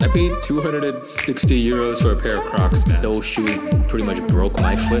paid 260 euros for a pair of Crocs, man. Those shoes pretty much broke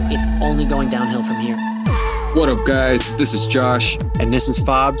my foot. It's only going downhill from here. What up, guys? This is Josh. And this is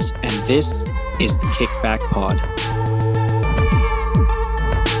Fobs, and this is the Kickback Pod.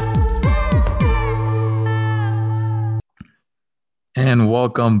 And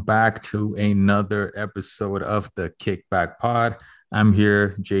welcome back to another episode of the Kickback Pod. I'm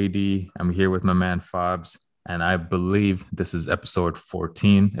here, JD. I'm here with my man Fobs, and I believe this is episode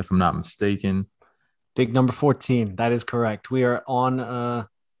 14, if I'm not mistaken. Big number 14. That is correct. We are on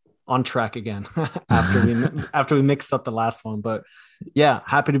track again after we mixed up the last one. But yeah,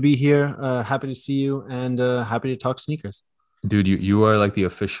 happy to be here. Happy to see you, and happy to talk sneakers. Dude, you are like the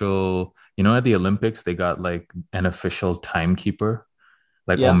official, at the Olympics, they got like an official timekeeper,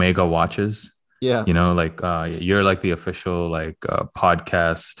 like Omega watches. Yeah. You're like the official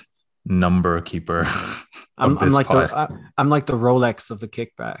podcast number keeper. I'm like the Rolex of the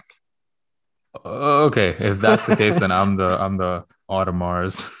Kickback. Okay, if that's the case, then I'm the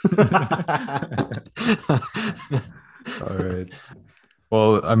Audemars. All right.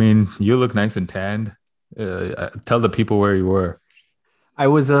 Well, I mean, you look nice and tanned. Tell the people where you were. I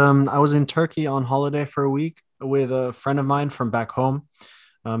was in Turkey on holiday for a week with a friend of mine from back home.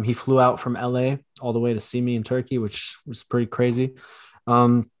 He flew out from LA all the way to see me in Turkey, which was pretty crazy.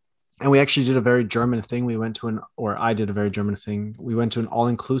 And we actually did a very German thing. I did a very German thing. We went to an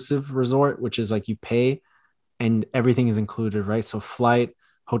all-inclusive resort, which is like you pay and everything is included, right? So flight,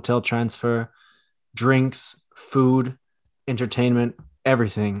 hotel transfer, drinks, food, entertainment,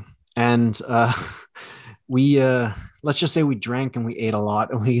 everything. And we let's just say we drank and we ate a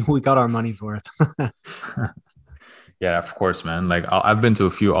lot, and we got our money's worth. Yeah, of course, man. Like I've been to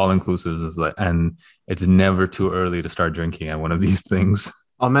a few all-inclusives, and it's never too early to start drinking at one of these things.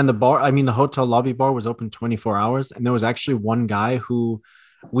 Oh man, the hotel lobby bar was open 24 hours. And there was actually one guy who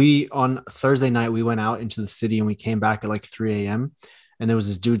on Thursday night, we went out into the city and we came back at like 3 a.m. And there was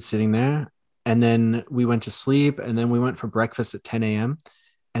this dude sitting there. And then we went to sleep, and then we went for breakfast at 10 a.m.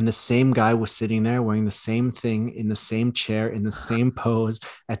 And the same guy was sitting there wearing the same thing in the same chair, in the same pose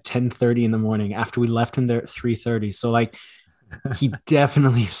at 10:30 in the morning after we left him there at 3:30. So like, he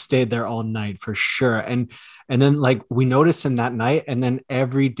definitely stayed there all night for sure. And then like we noticed him that night, and then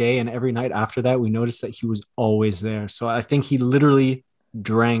every day and every night after that, we noticed that he was always there. So I think he literally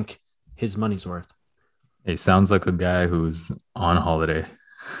drank his money's worth. It sounds like a guy who's on holiday.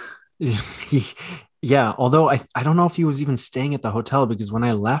 Yeah. Although I don't know if he was even staying at the hotel, because when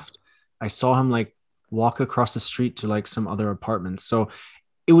I left, I saw him like walk across the street to like some other apartments. So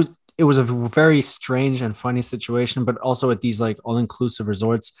it was a very strange and funny situation, but also at these like all-inclusive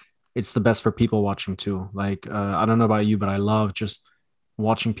resorts, it's the best for people watching too. Like, I don't know about you, but I love just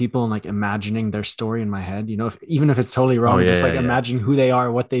watching people and like imagining their story in my head, even if it's totally wrong, imagine who they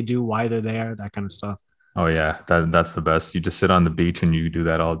are, what they do, why they're there, that kind of stuff. Oh yeah. That's the best. You just sit on the beach and you do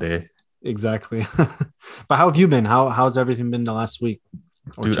that all day. Exactly. But how have you been? How's everything been the last week?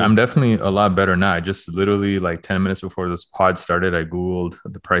 Dude, I'm definitely a lot better now. I just literally like 10 minutes before this pod started, I Googled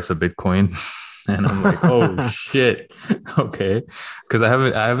the price of Bitcoin and I'm like, oh shit. Okay. Cause I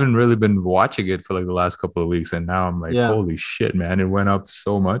haven't really been watching it for like the last couple of weeks. And now I'm like, holy shit, man, it went up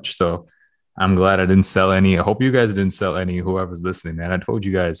so much. So I'm glad I didn't sell any. I hope you guys didn't sell any, whoever's listening, man. I told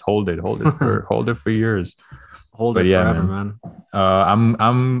you guys, hold it for years. Hold it forever, man.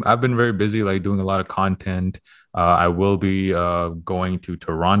 I've been very busy, like doing a lot of content. I will be going to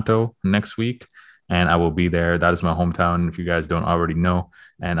Toronto next week, and I will be there. That is my hometown, if you guys don't already know.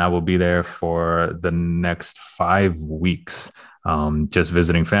 And I will be there for the next 5 weeks, just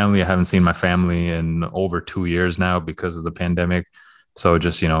visiting family. I haven't seen my family in over 2 years now because of the pandemic. So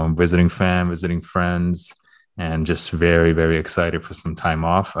just, visiting visiting friends, and just very, very excited for some time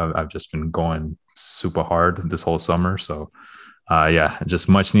off. I've just been going super hard this whole summer. So just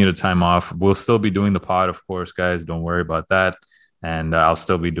much needed time off. We'll still be doing the pod, of course, guys. Don't worry about that. And I'll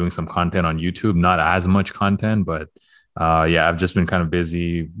still be doing some content on YouTube, not as much content, but I've just been kind of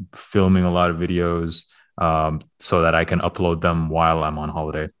busy filming a lot of videos so that I can upload them while I'm on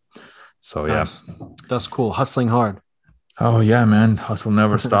holiday. So nice. That's cool. Hustling hard. Oh yeah, man. Hustle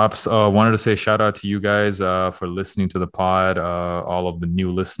never stops. Wanted to say shout out to you guys for listening to the pod. All of the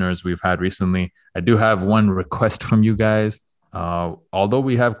new listeners we've had recently. I do have one request from you guys. Although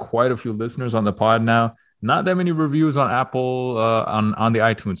we have quite a few listeners on the pod now, not that many reviews on Apple on the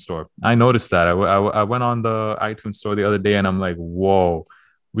iTunes store. I noticed that. I went on the iTunes store the other day and I'm like, whoa,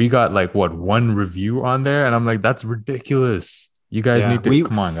 we got like one review on there, and I'm like, that's ridiculous. You guys need to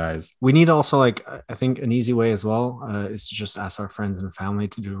come on, guys. We need also, like, I think an easy way as well is to just ask our friends and family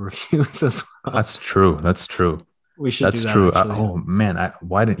to do reviews as well. That's true. We should That's do that. true. Actually. Oh man,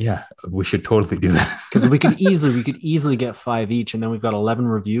 why didn't? Yeah, we should totally do that. Because we could easily get 5 each, and then we've got 11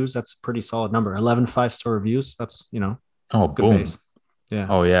 reviews. That's a pretty solid number. 11 5-star reviews. That's Oh, good boom. base. Yeah.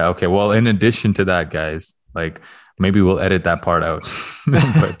 Oh yeah. Okay. Well, in addition to that, guys, like maybe we'll edit that part out.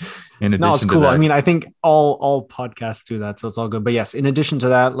 But in addition No, it's to cool. that, I mean, I think all podcasts do that, so it's all good. But yes, in addition to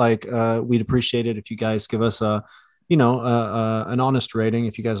that, like we'd appreciate it if you guys give us an honest rating.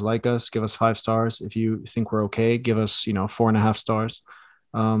 If you guys like us, give us 5 stars. If you think we're okay, give us 4.5 stars,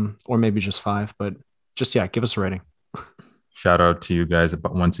 or maybe just 5. But just give us a rating. shout out to you guys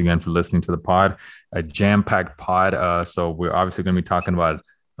once again for listening to the pod, a jam-packed pod. So we're obviously going to be talking about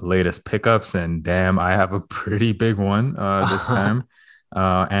the latest pickups, and damn, I have a pretty big one this time.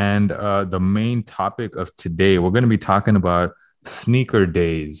 And the main topic of today, we're going to be talking about sneaker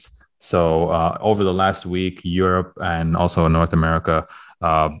days. So over the last week, Europe and also North America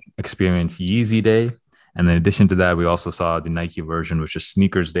experienced Yeezy Day. And in addition to that, we also saw the Nike version, which is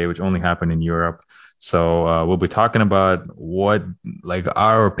Sneakers Day, which only happened in Europe. So we'll be talking about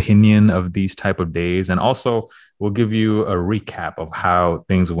our opinion of these type of days. And also we'll give you a recap of how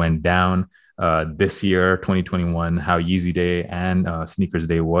things went down this year, 2021, how Yeezy Day and Sneakers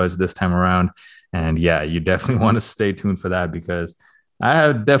Day was this time around. And yeah, you definitely want to stay tuned for that, because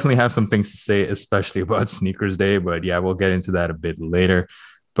I definitely have some things to say, especially about Sneakers Day. But yeah, we'll get into that a bit later.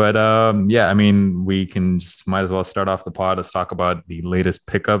 But yeah, I mean, we can just might as well start off the pod. Let's talk about the latest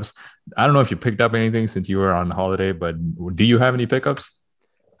pickups. I don't know if you picked up anything since you were on holiday, but do you have any pickups?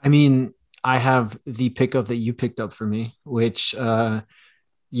 I mean, I have the pickup that you picked up for me, which right.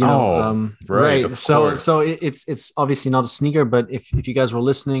 So it's obviously not a sneaker, but if you guys were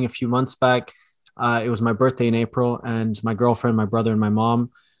listening a few months back, it was my birthday in April, and my girlfriend, my brother, and my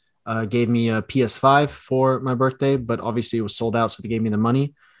mom gave me a PS5 for my birthday, but obviously it was sold out, so they gave me the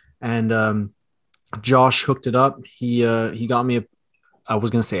money. And Josh hooked it up. He got me I was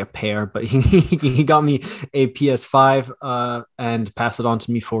gonna say a pair, but he got me a PS5 and passed it on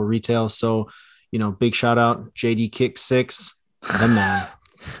to me for retail. So big shout out JD Kick 6, the man.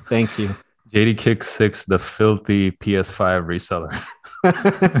 Thank you. JD Kick 6, the filthy PS5 reseller.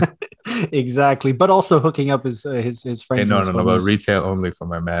 Exactly, but also hooking up his friends. Hey, no, but retail only for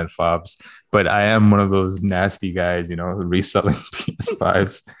my man Fobs. But I am one of those nasty guys, reselling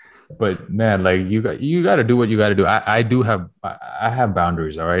PS5s. But man, like you got to do what you got to do. I have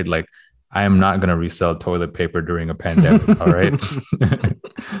boundaries. All right, like I am not gonna resell toilet paper during a pandemic. All right,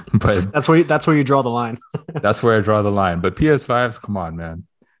 but that's where you draw the line. That's where I draw the line. But PS5s, come on, man.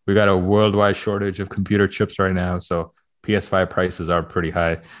 We got a worldwide shortage of computer chips right now, so PS5 prices are pretty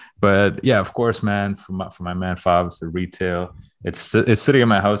high. But yeah, of course, man, for my man Fobs, the retail, it's sitting in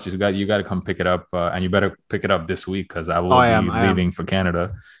my house. You got to come pick it up, and you better pick it up this week, because I will be leaving for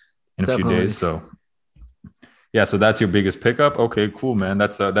Canada in a few days. So yeah, so that's your biggest pickup. Okay, cool, man.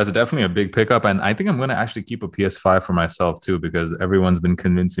 That's definitely a big pickup, and I think I'm gonna actually keep a PS5 for myself too, because everyone's been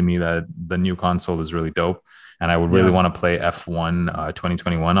convincing me that the new console is really dope. And I would really want to play F1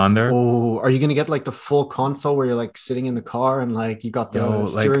 2021 on there. Oh, are you going to get like the full console where you're like sitting in the car and like you got the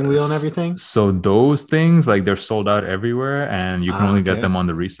steering wheel and everything? So those things, like they're sold out everywhere, and you can only get them on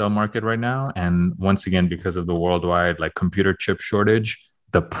the resale market right now. And once again, because of the worldwide like computer chip shortage,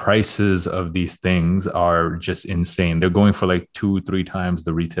 the prices of these things are just insane. They're going for like 2-3 times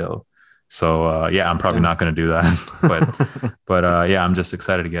the retail. So yeah, I'm probably not going to do that, but yeah, I'm just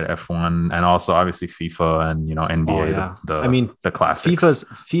excited to get F1 and also obviously FIFA and NBA. The classics.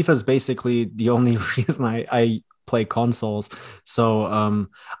 FIFA's basically the only reason I play consoles. So I'm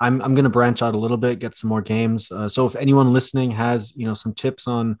going to branch out a little bit, get some more games. So if anyone listening has some tips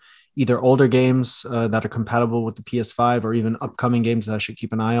on either older games that are compatible with the PS5 or even upcoming games that I should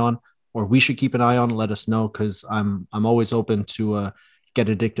keep an eye on, or we should keep an eye on, let us know, because I'm always open to get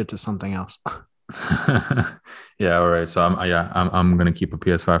addicted to something else. Yeah, all right. So I'm gonna keep a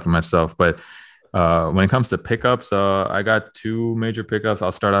PS5 for myself. But when it comes to pickups, I got 2 major pickups.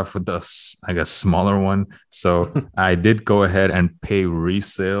 I'll start off with the smaller one. So I did go ahead and pay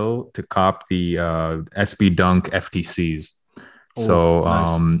resale to cop the SB Dunk FTCs. So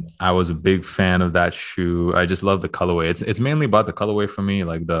nice. I was a big fan of that shoe. I just love the colorway. It's mainly about the colorway for me,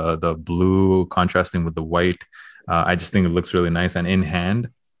 like the blue contrasting with the white. I just think it looks really nice, and in hand,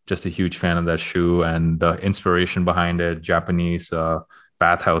 just a huge fan of that shoe and the inspiration behind it. Japanese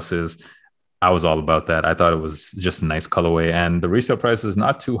bathhouses, I was all about that. I thought it was just a nice colorway, and the resale price is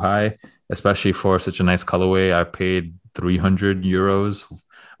not too high, especially for such a nice colorway. I paid 300 euros,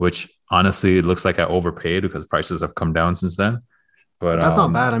 which honestly, it looks like I overpaid because prices have come down since then. But that's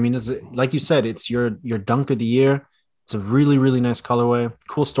not bad. I mean, like you said, it's your dunk of the year. It's a really, really nice colorway.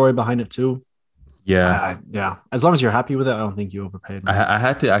 Cool story behind it too. Yeah. Yeah, as long as you're happy with it, I don't think you overpaid. I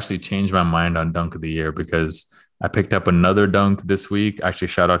had to actually change my mind on Dunk of the Year because I picked up another dunk this week. Actually,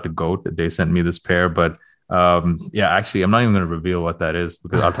 shout out to GOAT. They sent me this pair. But yeah, actually, I'm not even going to reveal what that is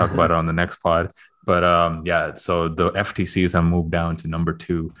because I'll talk about it on the next pod. But yeah, so the FTCs have moved down to number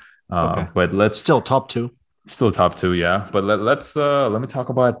 2. Okay. But let's Still top 2. still top 2, yeah. But let me talk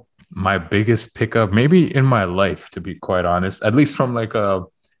about my biggest pickup, maybe in my life, to be quite honest, at least from like a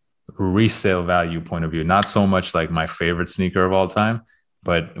resale value point of view, not so much like my favorite sneaker of all time,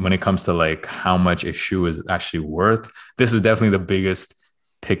 but when it comes to like how much a shoe is actually worth, this is definitely the biggest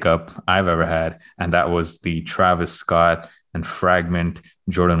pickup I've ever had, and that was the Travis Scott and Fragment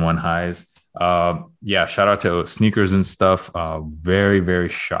Jordan 1 highs. Yeah, shout out to Sneakers and Stuff. Very, very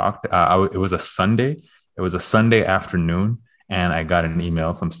shocked. It was a Sunday. It was a Sunday afternoon, and I got an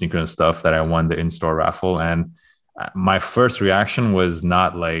email from Sneakers and Stuff that I won the in-store raffle. And my first reaction was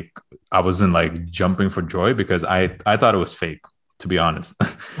not like, I wasn't like jumping for joy because I thought it was fake, to be honest.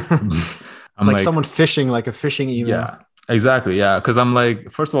 I'm like someone fishing, like a phishing email. Yeah, exactly. Yeah. Cause I'm like,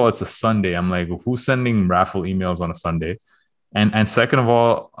 first of all, it's a Sunday. I'm like, who's sending raffle emails on a Sunday? And second of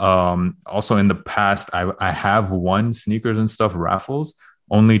all, also in the past, I have won Sneakers and Stuff raffles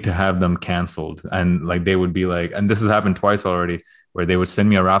only to have them canceled. And like, they would be like, and this has happened twice already, where they would send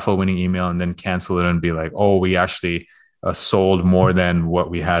me a raffle winning email and then cancel it and be like, oh, we actually sold more than what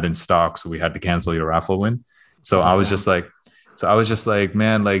we had in stock, so we had to cancel your raffle win. So I was just like,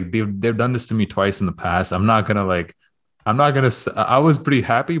 man, like they've done this to me twice in the past. I was pretty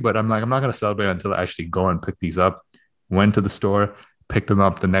happy, but I'm like, I'm not going to celebrate until I actually go and pick these up. Went to the store, picked them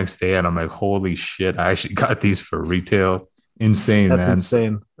up the next day, and I'm like, holy shit, I actually got these for retail. Insane, That's man.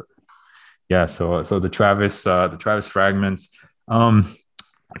 insane. Yeah, so the Travis Fragments.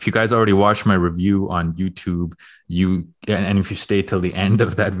 If you guys already watched my review on YouTube, and if you stay till the end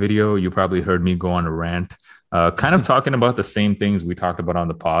of that video, you probably heard me go on a rant, kind of talking about the same things we talked about on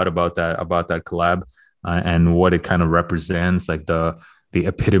the pod about that collab, and what it kind of represents, like the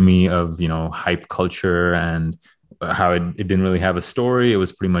epitome of, you know, hype culture, and how it didn't really have a story. It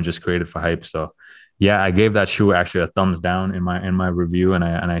was pretty much just created for hype. So yeah, I gave that shoe actually a thumbs down in my review, and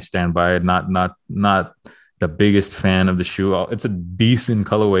I stand by it. Not the biggest fan of the shoe. It's a decent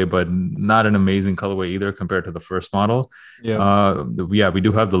colorway, but not an amazing colorway either compared to the first model. Yeah, we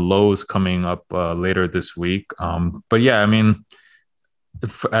do have the lows coming up later this week. But yeah, I mean,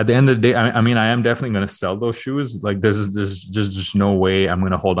 at the end of the day, I mean, I am definitely going to sell those shoes. Like, there's just no way I'm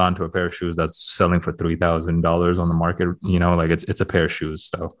going to hold on to a pair of shoes that's selling for $3,000 on the market. You know, like it's a pair of shoes.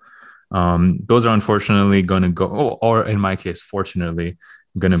 So those are unfortunately going to go, or in my case, fortunately,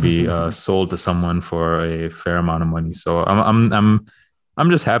 going to be sold to someone for a fair amount of money. So I'm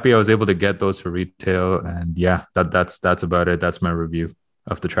just happy I was able to get those for retail. And yeah, that's about it. That's my review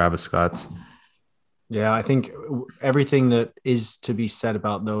of the Travis Scotts. Yeah, I think everything that is to be said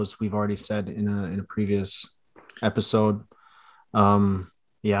about those, we've already said in a previous episode.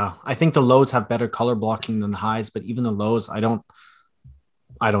 Yeah, I think the lows have better color blocking than the highs, but even the lows, I don't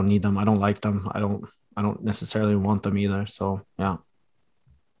need them. I don't like them. I don't necessarily want them either. So yeah.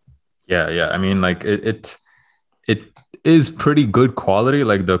 Yeah. I mean, like it is pretty good quality.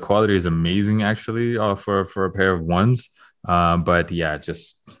 Like the quality is amazing actually, for a pair of ones. But yeah,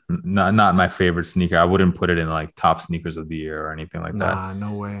 just not my favorite sneaker. I wouldn't put it in like top sneakers of the year or anything like that. Nah,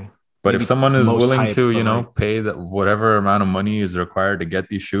 no way. But maybe if someone is willing hype, to, you know, pay whatever amount of money is required to get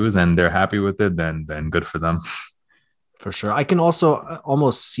these shoes and they're happy with it, then good for them. For sure. I can also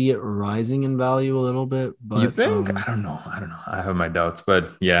almost see it rising in value a little bit. But you think? I don't know. I have my doubts,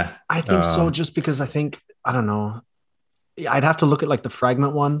 but yeah. I think so, just because I don't know. I'd have to look at like the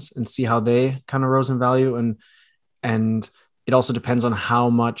Fragment ones and see how they kind of rose in value. And it also depends on how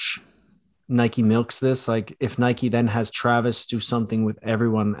much Nike milks this. Like if Nike then has Travis do something with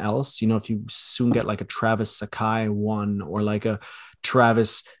everyone else, you know, if you soon get like a Travis Sakai one or like a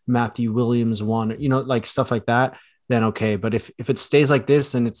Travis Matthew Williams one, you know, like stuff like that, then okay. But if it stays like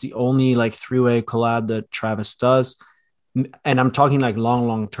this and it's the only like three-way collab that Travis does, and I'm talking like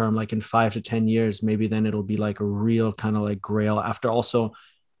long term, like in 5 to 10 years, maybe then it'll be like a real kind of like grail. After also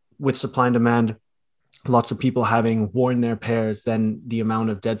with supply and demand, lots of people having worn their pairs, then the amount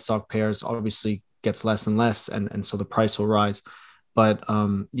of dead stock pairs obviously gets less and less, and so the price will rise. But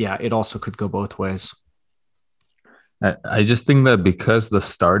yeah, it also could go both ways. I just think that because the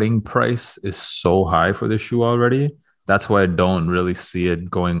starting price is so high for the shoe already, that's why I don't really see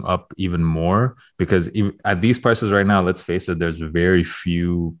it going up even more, because at these prices right now, let's face it, there's very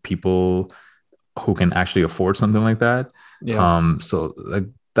few people who can actually afford something like that. Yeah. So like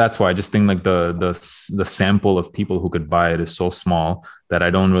that's why I just think like the sample of people who could buy it is so small that I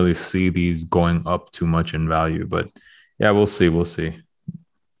don't really see these going up too much in value. But yeah, we'll see. We'll see.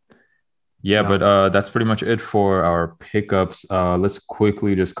 Yeah, Yeah. but that's pretty much it for our pickups. Let's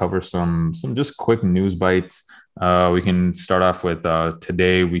quickly just cover some just quick news bites. We can start off with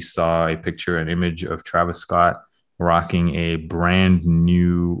today we saw a picture, an image of Travis Scott rocking a brand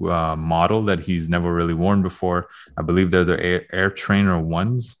new model that he's never really worn before. I believe they're the Air Trainer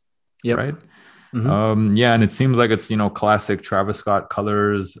ones, Yep. right? Mm-hmm. Yeah, and it seems like it's classic Travis Scott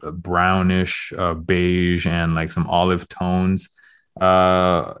colors, brownish, beige, and like some olive tones.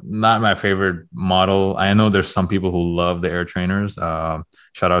 Not my favorite model. I know there's some people who love the Air Trainers.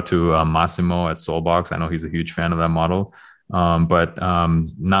 Shout out to Massimo at Soulbox. I know he's a huge fan of that model. But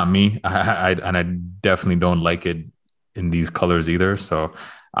not me. I definitely don't like it in these colors either. So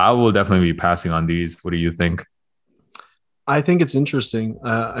I will definitely be passing on these. What do you think? I think it's interesting.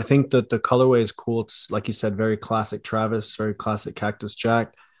 I think that the colorway is cool. It's like you said, very classic Travis, very classic Cactus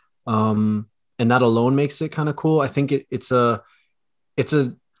Jack, and that alone makes it kind of cool. I think it's a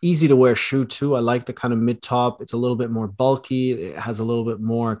easy to wear shoe too. I like the kind of mid top. It's a little bit more bulky. It has a little bit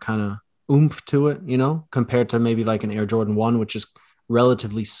more kind of oomph to it, compared to maybe like an Air Jordan 1, which is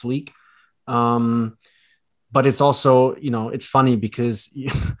relatively sleek. But it's also, it's funny because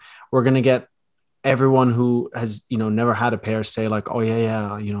we're going to get everyone who has, never had a pair say like, oh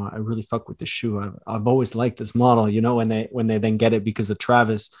yeah, I really fuck with this shoe. I've always liked this model, when they then get it because of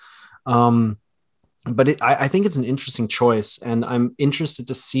Travis. But I think it's an interesting choice, and I'm interested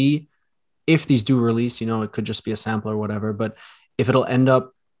to see if these do release. It could just be a sample or whatever, but if it'll end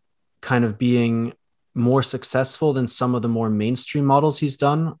up kind of being more successful than some of the more mainstream models he's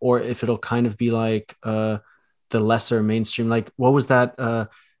done, or if it'll kind of be like the lesser mainstream. Like what was that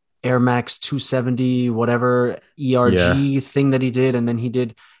Air Max 270 whatever ERG thing that he did, and then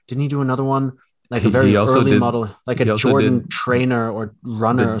didn't he do another one? Like a very early model, like a Jordan trainer or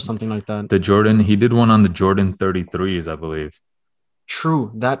runner or something like that. He did one on the Jordan 33s, I believe.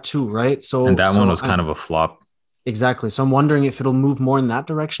 True, that too, right? And that one was kind of a flop. Exactly. So I'm wondering if it'll move more in that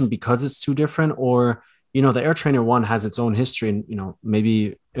direction because it's too different, or, the Air Trainer 1 has its own history, and,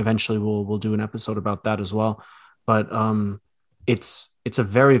 maybe eventually we'll do an episode about that as well. But it's a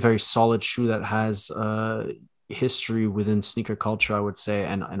very, very solid shoe that has history within sneaker culture, I would say,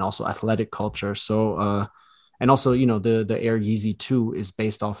 and also athletic culture. So and also the Air Yeezy 2 is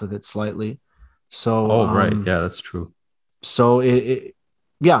based off of it slightly. So right, yeah, that's true. So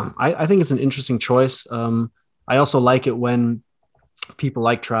I think it's an interesting choice. I also like it when people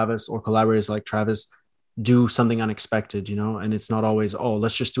like Travis or collaborators like Travis do something unexpected, and it's not always, oh,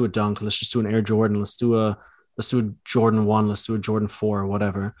 let's just do a dunk, let's just do an Air Jordan, let's do a Jordan 1, let's do a Jordan 4 or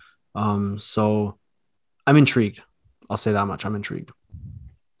whatever. So I'm intrigued. I'll say that much. I'm intrigued.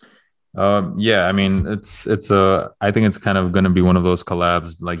 Yeah, I mean, I think it's kind of going to be one of those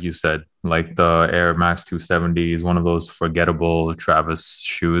collabs, like you said, like the Air Max 270 is one of those forgettable Travis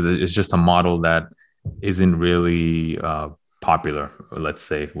shoes. It's just a model that isn't really popular, let's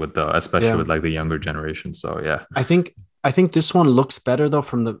say, especially with like the younger generation. So yeah, I think this one looks better though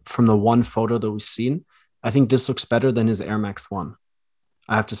from the one photo that we've seen. I think this looks better than his Air Max 1.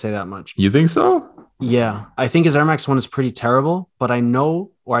 I have to say that much. You think so? Yeah, I think his Air Max 1 is pretty terrible, but I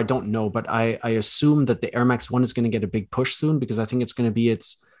know, or I don't know, but I assume that the Air Max 1 is going to get a big push soon because I think it's going to be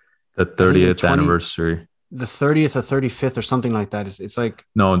the 30th anniversary. The 30th or 35th or something like that. It's like...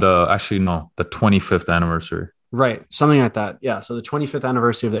 No, the 25th anniversary. Right, something like that. Yeah, so the 25th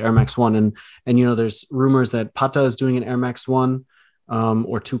anniversary of the Air Max 1. And there's rumors that Pata is doing an Air Max 1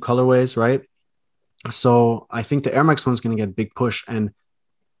 or 2 colorways, right? So I think the Air Max 1 is going to get a big push, and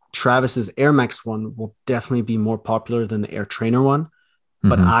Travis's Air Max 1 will definitely be more popular than the Air Trainer 1.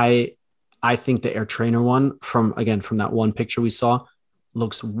 But I think the Air Trainer 1 from that one picture we saw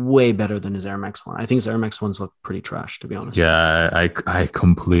looks way better than his Air Max 1. I think his Air Max 1s look pretty trash, to be honest. Yeah, I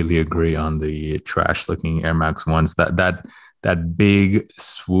completely agree on the trash looking Air Max 1s. That big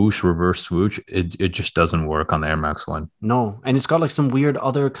swoosh, reverse swoosh, it just doesn't work on the Air Max 1. No, and it's got like some weird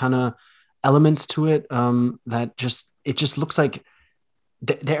other kind of elements to it that just looks like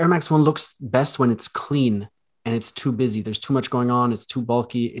the Air Max 1 looks best when it's clean and it's too busy. There's too much going on. It's too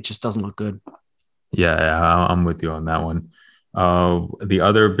bulky. It just doesn't look good. Yeah, I'm with you on that one. The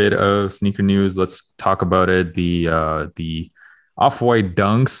other bit of sneaker news, let's talk about it. The Off-White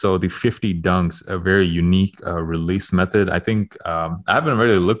Dunks, so the 50 Dunks, a very unique release method. I think I haven't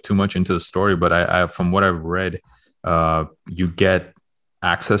really looked too much into the story, but I from what I've read, you get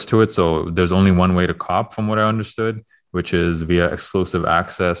access to it. So there's only one way to cop, from what I understood, which is via exclusive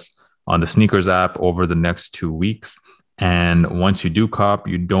access on the Sneakers app over the next 2 weeks. And once you do cop,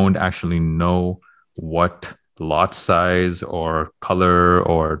 you don't actually know what lot size or color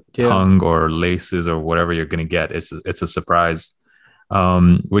or tongue or laces or whatever you're going to get. It's a surprise,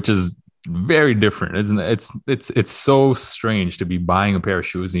 which is very different, isn't it? It's so strange to be buying a pair of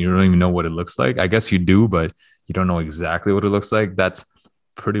shoes and you don't even know what it looks like. I guess you do, but you don't know exactly what it looks like. That's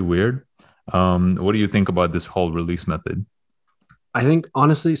pretty weird. What do you think about this whole release method? I think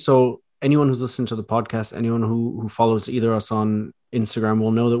honestly, so anyone who's listened to the podcast, anyone who follows either us on Instagram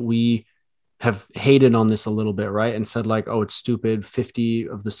will know that we have hated on this a little bit, right? And said like, oh, it's stupid, 50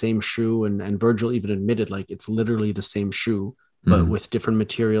 of the same shoe. And Virgil even admitted like it's literally the same shoe, but with different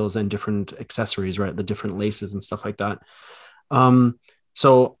materials and different accessories, right? The different laces and stuff like that.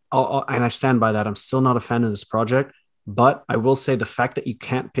 So and I stand by that. I'm still not a fan of this project, but I will say the fact that you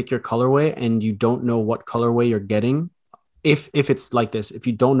can't pick your colorway and you don't know what colorway you're getting, if it's like this, if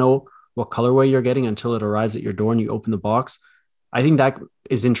you don't know what colorway you're getting until it arrives at your door and you open the box, I think that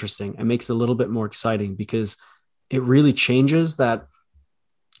is interesting. It makes it a little bit more exciting because it really changes that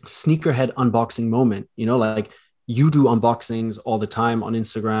sneakerhead unboxing moment. You know, like you do unboxings all the time on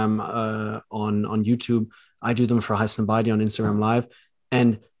Instagram, on YouTube. I do them for Hasan Abadi on Instagram Live.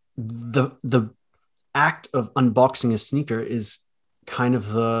 And the act of unboxing a sneaker is kind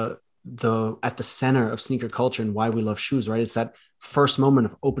of the at the center of sneaker culture and why we love shoes, right? It's that first moment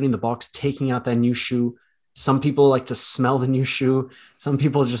of opening the box, taking out that new shoe. Some people like to smell the new shoe. Some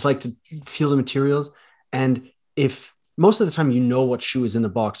people just like to feel the materials. And if most of the time, you know what shoe is in the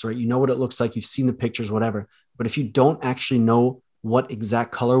box, right? You know what it looks like. You've seen the pictures, whatever. But if you don't actually know what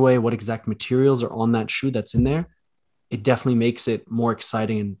exact colorway, what exact materials are on that shoe that's in there, it definitely makes it more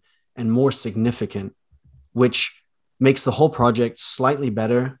exciting and more significant, which makes the whole project slightly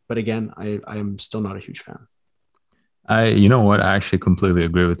better. But again, I am still not a huge fan. You know what? I actually completely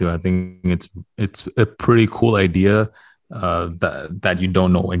agree with you. I think it's a pretty cool idea that you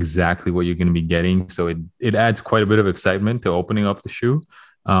don't know exactly what you're going to be getting. So it adds quite a bit of excitement to opening up the shoe.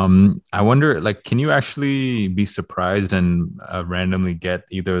 I wonder, like, can you actually be surprised and randomly get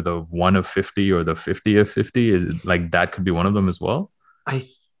either the 1 of 50 or the 50 of 50? Is it like that could be one of them as well?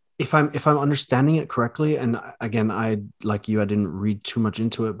 If I'm understanding it correctly, and again, I like you, I didn't read too much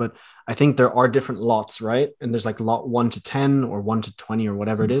into it, but I think there are different lots, right? And there's like lot 1 to 10 or 1 to 20 or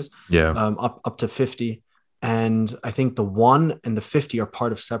whatever it is, up to 50. And I think the 1 and the 50 are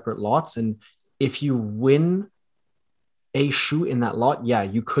part of separate lots. And if you win a shoe in that lot, yeah,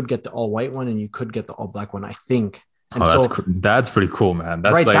 you could get the all white one and you could get the all black one, I think. And that's pretty cool, man.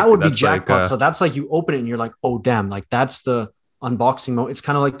 That's right. Like, that would be jackpot. Like, so that's like you open it and you're like, oh damn, like that's the unboxing mode. It's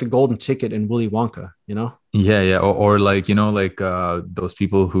kind of like the golden ticket in Willy Wonka, you know? Yeah. Or like, you know, like those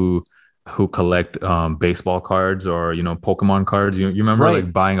people who collect baseball cards or, you know, Pokemon cards. You remember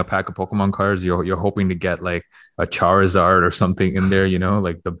like buying a pack of Pokemon cards, you're hoping to get like a Charizard or something in there, you know,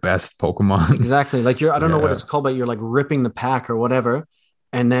 like the best Pokemon. Exactly. Like I don't know what it's called, but you're like ripping the pack or whatever.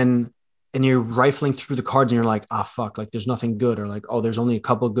 And you're rifling through the cards and you're like, fuck, like there's nothing good, or like, oh, there's only a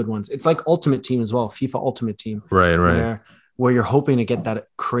couple of good ones. It's like Ultimate Team as well, FIFA Ultimate Team. Right. Where you're hoping to get that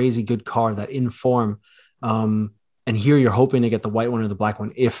crazy good card, that in form. And here you're hoping to get the white one or the black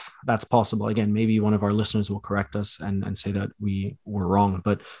one, if that's possible. Again, maybe one of our listeners will correct us and say that we were wrong,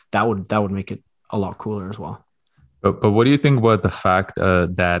 but that would make it a lot cooler as well. But what do you think about the fact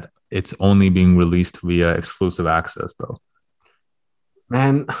that it's only being released via exclusive access, though?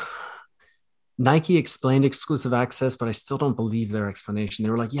 Man, Nike explained exclusive access, but I still don't believe their explanation.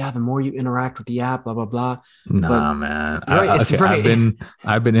 They were like, yeah, the more you interact with the app, blah, blah, blah. Nah, man.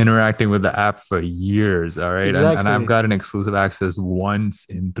 I've been interacting with the app for years. All right. Exactly. And I've gotten exclusive access once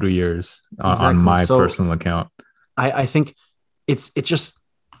in 3 years on my personal account. I think it's just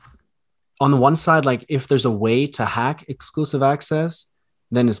on the one side, like if there's a way to hack exclusive access,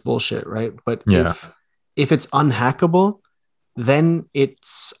 then it's bullshit. Right. But if it's unhackable, then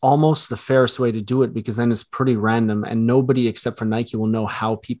it's almost the fairest way to do it, because then it's pretty random and nobody except for Nike will know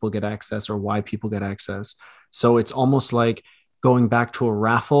how people get access or why people get access. So it's almost like going back to a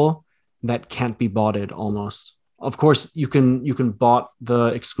raffle that can't be botted almost. Of course, you can bot the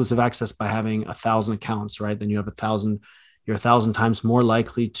exclusive access by having 1,000 accounts, right? Then you have 1,000, you're 1,000 times more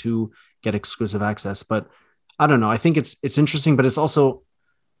likely to get exclusive access. But I don't know. I think it's interesting, but it's also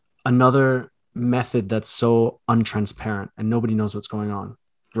another method that's so untransparent and nobody knows what's going on,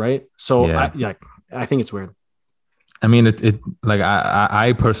 right? So I think it's weird. I mean, it like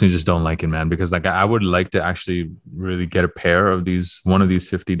I personally just don't like it, man, because like I would like to actually really get a pair of one of these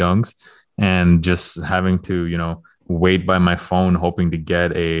 50 dunks, and just having to, you know, wait by my phone hoping to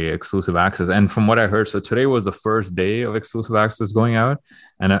get a exclusive access. And from what I heard, so today was the first day of exclusive access going out,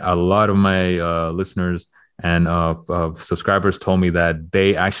 and a lot of my listeners and subscribers told me that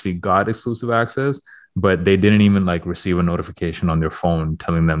they actually got exclusive access, but they didn't even like receive a notification on their phone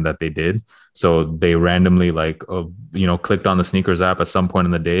telling them that they did. So they randomly like clicked on the sneakers app at some point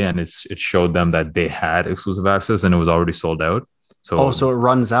in the day, and it showed them that they had exclusive access and it was already sold out. So so it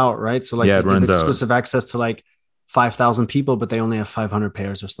runs out, right? So like yeah, they it runs give out. exclusive access to like 5,000 people, but they only have 500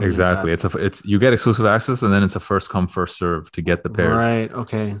 pairs or something. Exactly. Like that. It's you get exclusive access, and then it's a first come first serve to get the pairs. Right.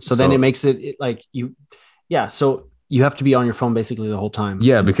 Okay. So then it makes it like you, yeah. So you have to be on your phone basically the whole time.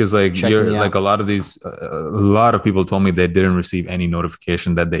 Yeah, because like Checking the like app. a lot of people told me they didn't receive any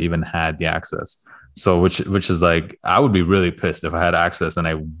notification that they even had the access. So which is like, I would be really pissed if I had access and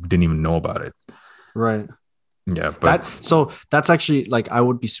I didn't even know about it. Right. Yeah, but That's actually like, I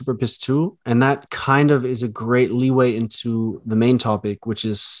would be super pissed too. And that kind of is a great leeway into the main topic, which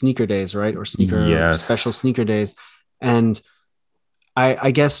is sneaker days, right? Or special sneaker days. And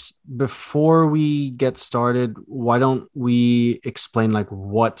I guess before we get started, why don't we explain like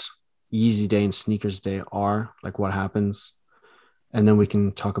what Yeezy Day and Sneakers Day are, like what happens, and then we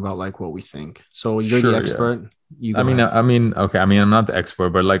can talk about like what we think. So you're the expert. Yeah. Okay. I mean, I'm not the expert,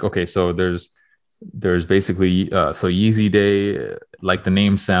 but like, okay, so there's basically so Yeezy Day, like the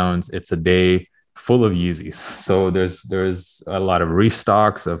name sounds, it's a day full of Yeezys. So there's a lot of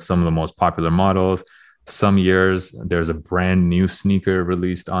restocks of some of the most popular models. Some years there's a brand new sneaker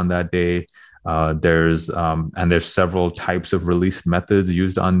released on that day. There's several types of release methods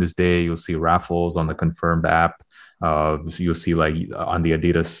used on this day. You'll see raffles on the Confirmed app. You'll see like on the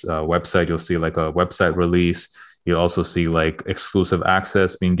Adidas website, you'll see like a website release. You'll also see like exclusive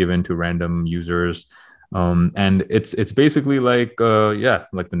access being given to random users. And it's basically like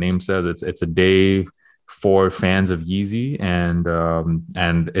like the name says, it's a day for fans of Yeezy, and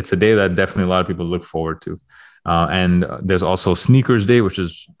it's a day that definitely a lot of people look forward to. And there's also Sneakers Day, which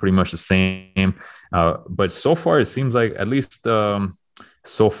is pretty much the same. But so far, it seems like at least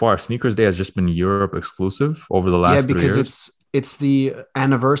so far, Sneakers Day has just been Europe exclusive over the last 3 years. Because it's the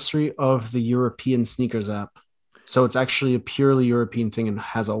anniversary of the European sneakers app. So it's actually a purely European thing and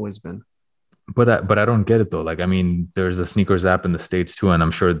has always been. But I don't get it though. Like, I mean, there's a sneakers app in the States too, and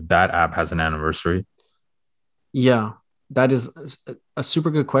I'm sure that app has an anniversary. Yeah, that is a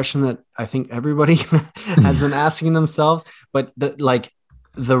super good question that I think everybody has been asking themselves. But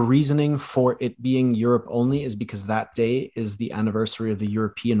the reasoning for it being Europe only is because that day is the anniversary of the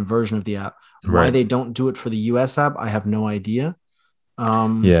European version of the app. Right. Why they don't do it for the US app, I have no idea.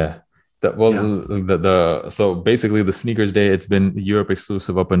 So basically the Sneakers Day, it's been Europe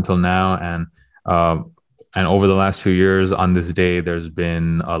exclusive up until now, and over the last few years on this day, there's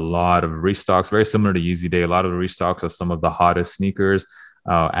been a lot of restocks, very similar to Yeezy Day. A lot of the restocks of some of the hottest sneakers,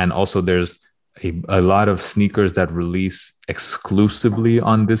 and also there's a lot of sneakers that release exclusively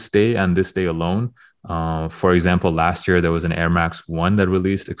on this day and this day alone. For example, last year there was an Air Max 1 that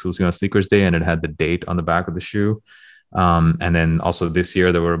released exclusively on Sneakers Day, and it had the date on the back of the shoe. And then also this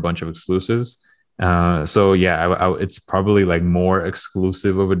year there were a bunch of exclusives. It's probably like more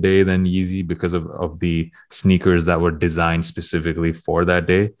exclusive of a day than Yeezy because of the sneakers that were designed specifically for that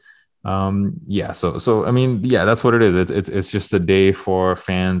day. So I mean, yeah, that's what it is. It's just a day for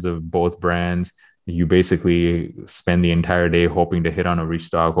fans of both brands. You basically spend the entire day hoping to hit on a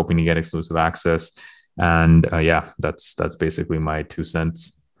restock, hoping to get exclusive access. And that's basically my 2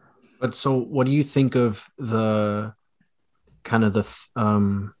 cents. But so what do you think of the kind of the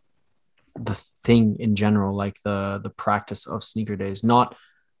thing in general, like the practice of sneaker days, not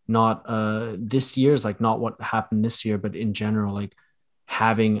this year's, like not what happened this year, but in general, like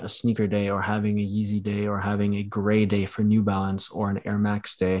having a sneaker day or having a Yeezy day or having a gray day for New Balance or an Air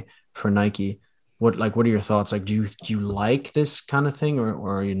Max day for Nike? What are your thoughts? Like, do you like this kind of thing,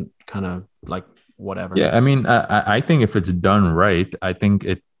 or are you kind of like whatever? Yeah, I mean, I think if it's done right, I think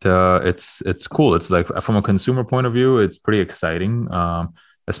it's cool. It's like, from a consumer point of view, it's pretty exciting.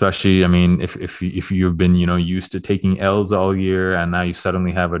 Especially, I mean, if you've been, used to taking L's all year, and now you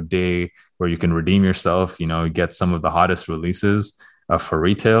suddenly have a day where you can redeem yourself, get some of the hottest releases for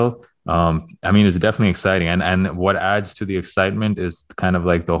retail. I mean, it's definitely exciting. And what adds to the excitement is kind of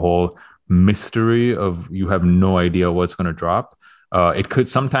like the whole mystery of, you have no idea what's going to drop. It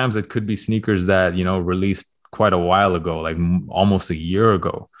could be sneakers that, released quite a while ago, like almost a year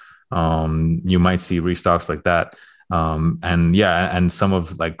ago. You might see restocks like that. And some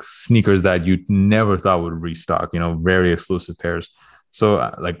of like sneakers that you never thought would restock, very exclusive pairs. So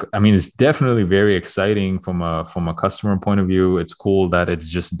I mean, it's definitely very exciting from a customer point of view. It's cool that it's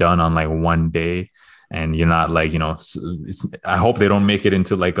just done on like one day, and you're not like, I hope they don't make it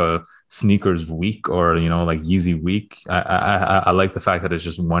into like a sneakers week or, like Yeezy week. I like the fact that it's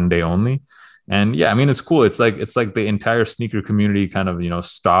just one day only. And yeah, I mean, it's cool. It's like the entire sneaker community kind of,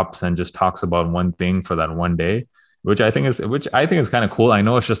 stops and just talks about one thing for that one day, which I think is kind of cool. I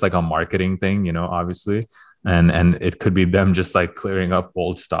know it's just like a marketing thing, obviously. And it could be them just like clearing up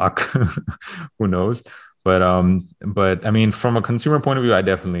old stock. Who knows? But I mean, from a consumer point of view,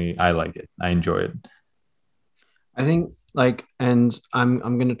 I like it. I enjoy it. I think like, and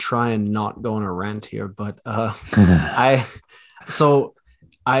I'm gonna try and not go on a rant here, but I so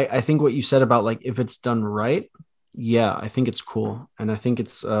I think what you said about like if it's done right, yeah, I think it's cool, and I think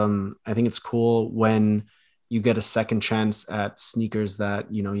it's cool when you get a second chance at sneakers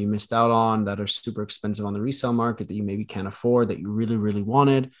that you missed out on, that are super expensive on the resale market, that you maybe can't afford, that you really really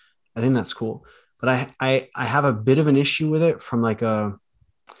wanted. I think that's cool, but I have a bit of an issue with it from like a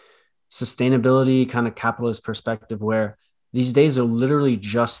sustainability kind of capitalist perspective, where these days are literally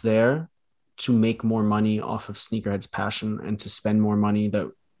just there to make more money off of sneakerheads passion and to spend more money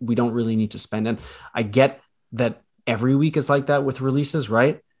that we don't really need to spend. And I get that every week is like that with releases,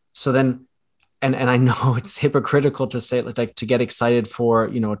 right? So then and I know it's hypocritical to say like to get excited for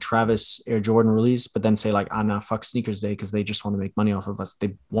a Travis Air Jordan release, but then say like, nah, fuck sneakers day, because they just want to make money off of us.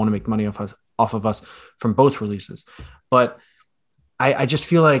 They want to make money off of us from both releases. But I just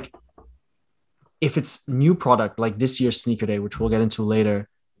feel like if it's new product like this year's sneaker day, which we'll get into later,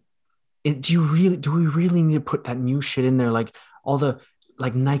 do we really need to put that new shit in there? Like all the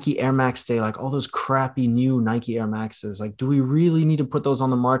like Nike Air Max Day, like all those crappy new Nike Air Maxes. Like, do we really need to put those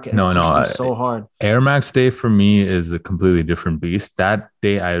on the market and push them so hard? Air Max Day for me is a completely different beast. That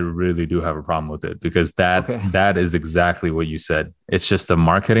day, I really do have a problem with it, because that is exactly what you said. It's just a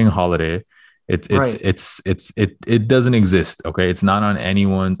marketing holiday. It doesn't exist. Okay. It's not on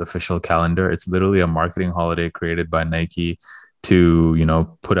anyone's official calendar. It's literally a marketing holiday created by Nike to,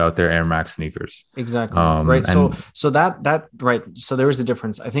 put out their Air Max sneakers. Exactly. Right. So that, right. So there is a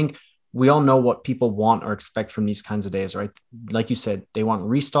difference. I think we all know what people want or expect from these kinds of days, right? Like you said, they want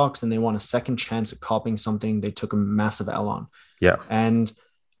restocks and they want a second chance at copying something they took a massive L on. Yeah. And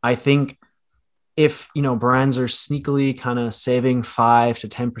I think if brands are sneakily kind of saving 5 to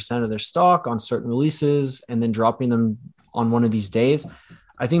 10% of their stock on certain releases and then dropping them on one of these days,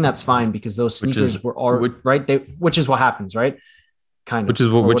 I think that's fine, because those sneakers were all right. Which is what happens, right? Kind of.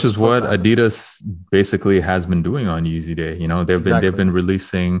 Which is what Adidas basically has been doing on Yeezy Day. They've been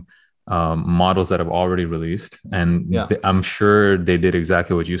releasing models that have already released, and I'm sure they did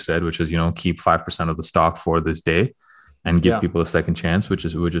exactly what you said, which is keep 5% of the stock for this day and give people a second chance, which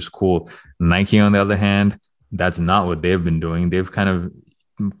is cool. Nike, on the other hand, that's not what they've been doing. They've kind of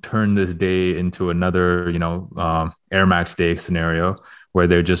turned this day into another, Air Max Day scenario, where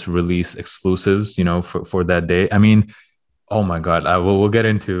they just release exclusives, for that day. I mean, oh my God, we'll get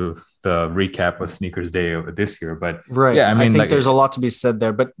into the recap of Sneakers Day this year, but right. Yeah, I mean, I think there's a lot to be said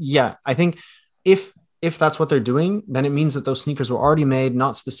there, but yeah, I think if that's what they're doing, then it means that those sneakers were already made,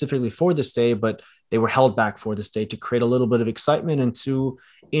 not specifically for this day, but they were held back for this day to create a little bit of excitement and to,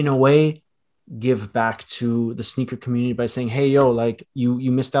 in a way, give back to the sneaker community by saying, hey, yo, like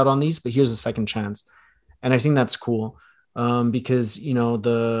you missed out on these, but here's a second chance. And I think that's cool, because,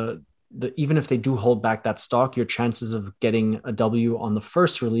 the even if they do hold back that stock, your chances of getting a W on the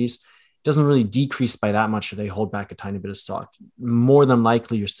first release doesn't really decrease by that much if they hold back a tiny bit of stock. More than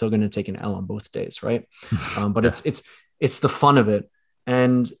likely, you're still going to take an L on both days, right? But it's the fun of it,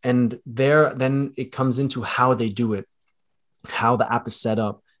 and there then it comes into how they do it, how the app is set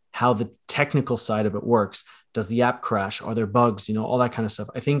up, how the technical side of it works. Does the app crash? Are there bugs? All that kind of stuff.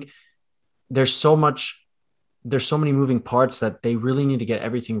 I think there's so many moving parts that they really need to get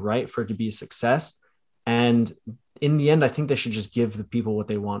everything right for it to be a success. And in the end, I think they should just give the people what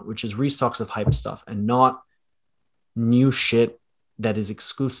they want, which is restocks of hype stuff and not new shit that is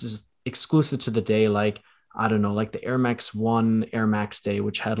exclusive to the day. Like, I don't know, like the Air Max 1 Air Max Day,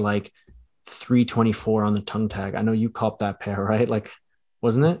 which had like 324 on the tongue tag. I know you copped that pair, right? Like,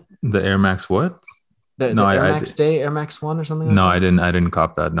 wasn't it? The Air Max what? The Air Max Day, Air Max 1 or something like that? No, I didn't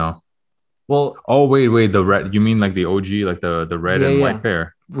cop that, no. Well, oh, wait, the red, you mean like the OG, like the red and white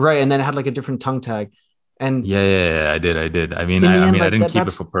pair? Right, and then it had like a different tongue tag. And I did. I mean, I didn't keep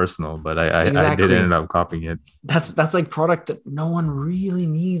it for personal, but I did end up copying it. That's like product that no one really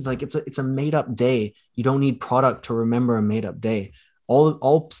needs. Like it's a made up day. You don't need product to remember a made up day.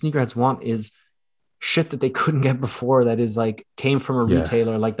 All sneakerheads want is shit that they couldn't get before. That is like came from a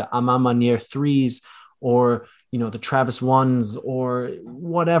retailer, like the Amama Near 3s or the Travis 1s or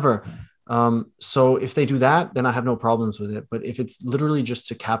whatever. So if they do that, then I have no problems with it. But if it's literally just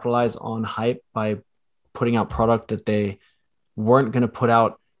to capitalize on hype by putting out product that they weren't going to put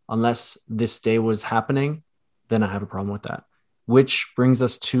out unless this day was happening, then I have a problem with that. Which brings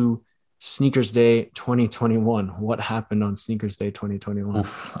us to Sneakers Day 2021. What happened on Sneakers Day 2021?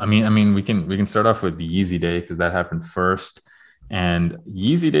 Oof. We can start off with the Yeezy Day because that happened first. And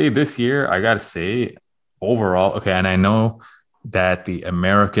Yeezy Day this year, I gotta say, overall, okay, and I know that the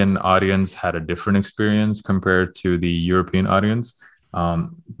American audience had a different experience compared to the European audience.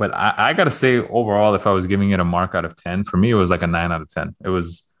 But I gotta say, overall, if I was giving it a mark out of 10, for me, it was like a 9 out of 10. It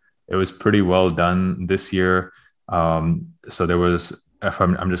was pretty well done this year. So there was, if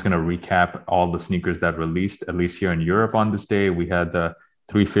I'm just going to recap all the sneakers that released, at least here in Europe on this day, we had the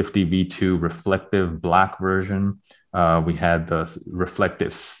 350 V2 reflective black version. We had the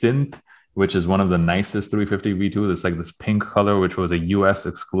reflective synth, which is one of the nicest 350 V2. It's like this pink color, which was a US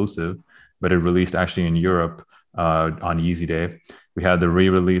exclusive, but it released actually in Europe on Yeezy Day. We had the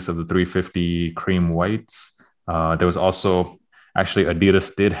re-release of the 350 cream whites. There was also, actually,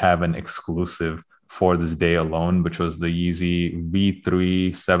 Adidas did have an exclusive for this day alone, which was the Yeezy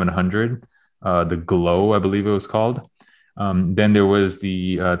V3 700, the Glow, I believe it was called. Then there was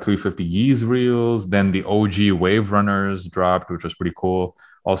the 350 Yeez Reels. Then the OG Wave Runners dropped, which was pretty cool.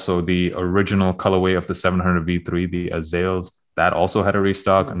 Also, the original colorway of the 700 V3, the Azales, that also had a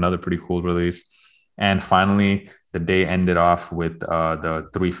restock, another pretty cool release. And finally, the day ended off with the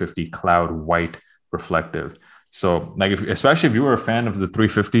 350 Cloud White Reflective. So, like, especially if you were a fan of the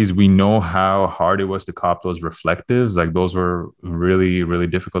 350s, we know how hard it was to cop those reflectives. Like, those were really, really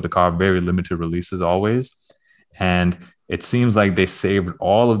difficult to cop, very limited releases always. And it seems like they saved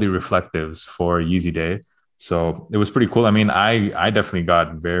all of the reflectives for Yeezy Day. So it was pretty cool. I mean, I definitely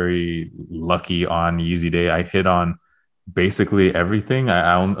got very lucky on Yeezy Day. I hit on basically everything.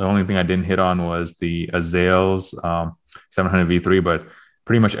 The only thing I didn't hit on was the Azales 700 V3, but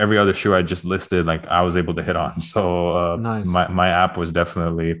pretty much every other shoe I just listed, like, I was able to hit on. So Nice. my app was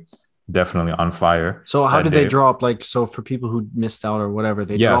definitely on fire. So how that did day. they drop? Like, so for people who missed out or whatever,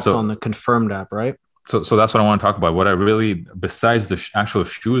 they Yeah, dropped so on the Confirmed app, right? So that's what I want to talk about. What I really, besides the actual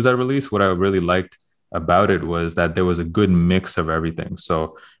shoes that released, what I really liked about it was that there was a good mix of everything.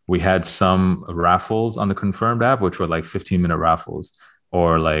 So we had some raffles on the Confirmed app, which were like 15-minute raffles,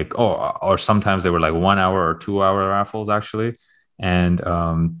 or like, or sometimes they were like 1 hour or 2 hour raffles actually. And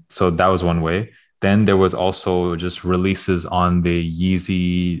so that was one way. Then there was also just releases on the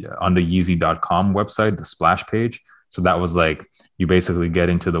Yeezy.com website, the splash page. So that was like, you basically get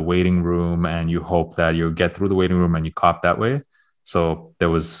into the waiting room and you hope that you get through the waiting room and you cop that way. So there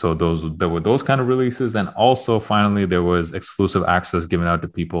were those kind of releases. And also finally, there was exclusive access given out to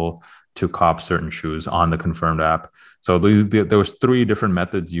people to cop certain shoes on the Confirmed app. So there was 3 different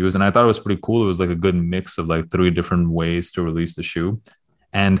methods used. And I thought it was pretty cool. It was like a good mix of like 3 different ways to release the shoe.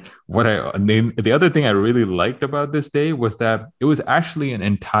 And the other thing I really liked about this day was that it was actually an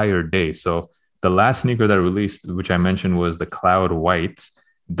entire day. So the last sneaker that released, which I mentioned, was the Cloud Whites.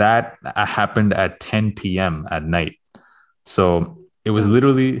 That happened at 10 p.m. at night. So it was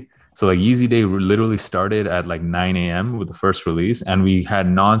literally, so like Yeezy Day literally started at like 9 a.m. with the first release. And we had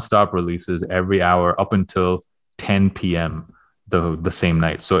nonstop releases every hour up until 10 p.m. the same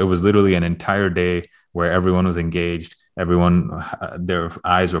night. So it was literally an entire day where everyone was engaged. Everyone, their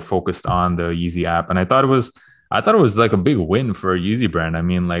eyes were focused on the Yeezy app. And I thought it was like a big win for a Yeezy brand. I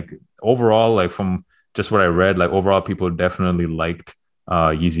mean, like, overall, like, from just what I read, like, overall people definitely liked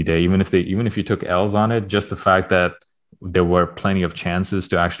Yeezy Day, even if you took L's on it. Just the fact that there were plenty of chances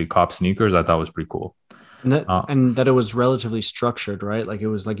to actually cop sneakers, I thought was pretty cool. And that it was relatively structured, right? Like, it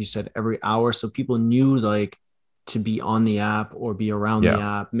was, like you said, every hour. So people knew, like, to be on the app or be around the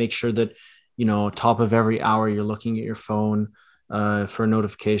app, make sure that, top of every hour, you're looking at your phone for a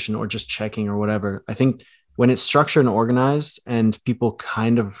notification or just checking or whatever. I think when it's structured and organized and people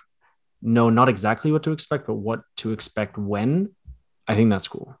kind of know not exactly what to expect, but what to expect when, I think that's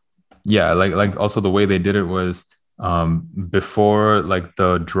cool. Yeah. Like also the way they did it was, before like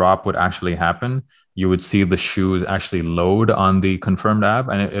the drop would actually happen, you would see the shoes actually load on the Confirmed app,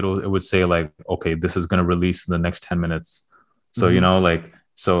 and it would say like, okay, this is going to release in the next 10 minutes. So, like,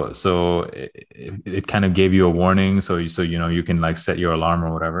 so it kind of gave you a warning. So you can like set your alarm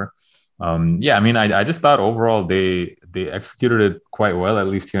or whatever. I mean, I just thought overall they executed it quite well, at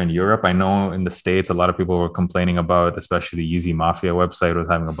least here in Europe. I know in the States, a lot of people were complaining about, especially the Yeezy Mafia website was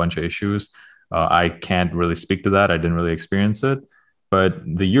having a bunch of issues. I can't really speak to that. I didn't really experience it. But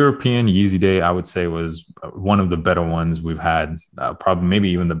the European Yeezy Day, I would say, was one of the better ones we've had, probably maybe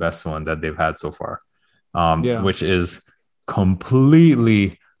even the best one that they've had so far, which is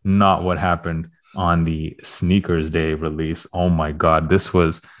completely not what happened on the Sneakers Day release. Oh my God,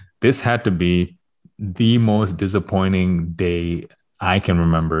 this had to be the most disappointing day I can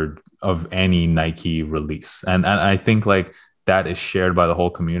remember of any Nike release. And I think like that is shared by the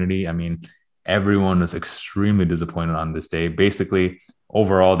whole community. I mean, everyone was extremely disappointed on this day. Basically,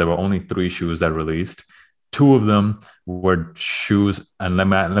 overall, there were only 3 shoes that released. 2 of them were shoes, and let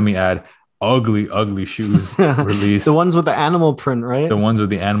me add, ugly shoes released. The ones with the animal print, right? The ones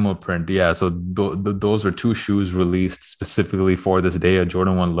with the animal print, yeah. So those were 2 shoes released specifically for this day: a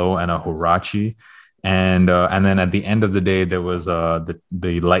Jordan 1 Low and a Huarache. And then at the end of the day, there was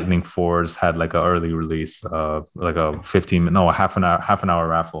the Lightning 4s had like an early release, like a half an hour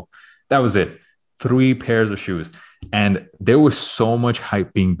raffle. That was it. 3 pairs of shoes, and there was so much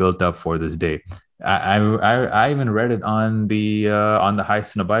hype being built up for this day. I even read it on the High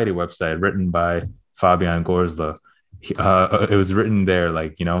Snobiety website, written by Fabian Gorsla. It was written there,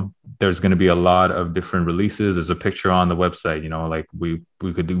 like, you know, there's going to be a lot of different releases. There's a picture on the website, you know, like we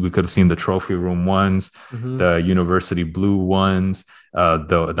could have seen the trophy room ones, the university blue ones,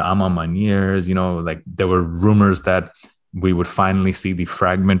 the Ama Maniers, you know, like there were rumors that we would finally see the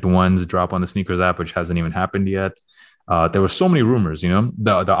fragment ones drop on the sneakers app, which hasn't even happened yet. There were so many rumors, you know,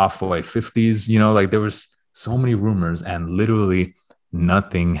 the Off-White 50s, you know, like there was so many rumors, and literally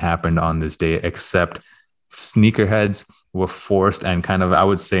nothing happened on this day except sneakerheads were forced and kind of, I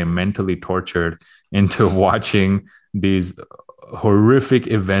would say, mentally tortured into watching these horrific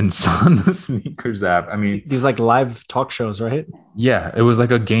events on the sneakers app. I mean, these like live talk shows, right? Yeah, it was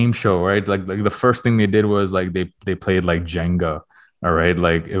like a game show, right? Like the first thing they did was like they played like Jenga. All right,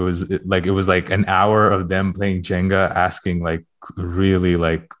 like it was like an hour of them playing Jenga, asking like really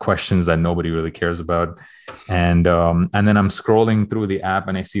like questions that nobody really cares about. And then I'm scrolling through the app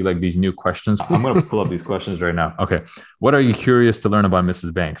and I see like these new questions. I'm gonna pull up these questions right now. Okay, what are you curious to learn about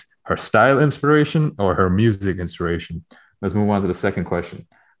Mrs. Banks? Her style inspiration or her music inspiration? Let's move on to the second question.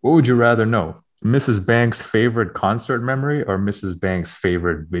 What would you rather know? Mrs. Banks' favorite concert memory or Mrs. Banks'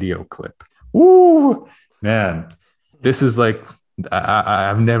 favorite video clip? Ooh, man, this is like,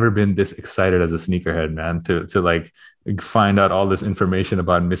 I've never been this excited as a sneakerhead, man, to like find out all this information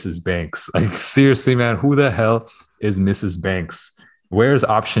about Mrs. Banks. Like, seriously, man, who the hell is Mrs. Banks? Where's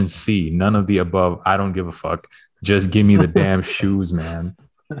option C? None of the above. I don't give a fuck. Just give me the damn shoes, man.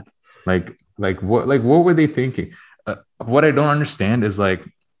 Like what were they thinking? What I don't understand is, like,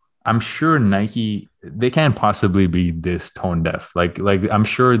 I'm sure Nike, they can't possibly be this tone deaf. Like I'm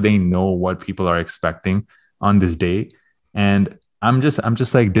sure they know what people are expecting on this day. And I'm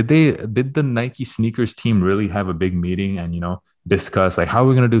just like, did the Nike sneakers team really have a big meeting and, you know, discuss like, how are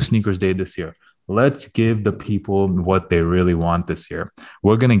we going to do sneakers day this year? Let's give the people what they really want this year.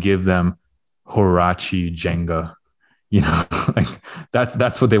 We're going to give them Huarache Jenga, you know, like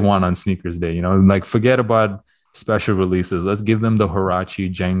that's what they want on sneakers day, you know, like forget about special releases. Let's give them the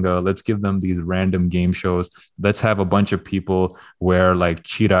Huarache Jenga. Let's give them these random game shows. Let's have a bunch of people wear like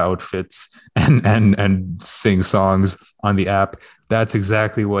cheetah outfits and sing songs on the app. That's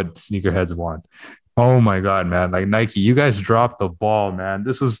exactly what sneakerheads want. Oh my God, man. Like, Nike, you guys dropped the ball, man.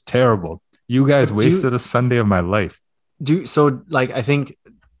 This was terrible. You guys wasted a Sunday of my life. I think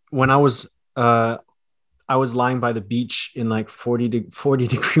when I was lying by the beach in like 40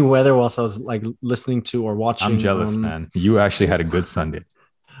 degree weather whilst I was like listening to or watching. I'm jealous, man. You actually had a good Sunday.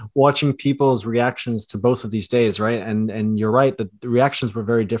 Watching people's reactions to both of these days, right? And you're right that the reactions were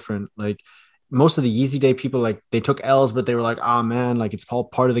very different. Like most of the Yeezy Day people, like they took L's, but they were like, oh man, like it's all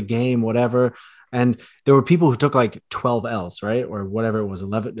part of the game, whatever. And there were people who took like 12 L's, right? Or whatever it was,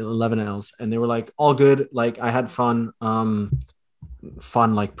 11 L's. And they were like, all good. Like I had fun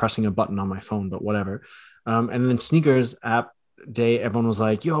like pressing a button on my phone, but whatever. And then sneakers app day, everyone was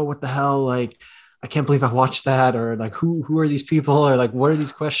like, yo, what the hell? Like, I can't believe I watched that. Or like, who are these people? Or like, what are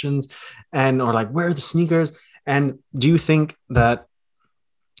these questions? Or like, where are the sneakers? And do you think that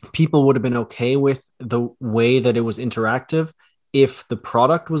people would have been okay with the way that it was interactive if the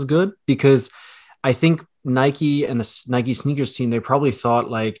product was good? Because I think Nike and the Nike sneakers team, they probably thought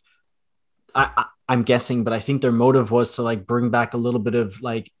like, I'm guessing, but I think their motive was to like bring back a little bit of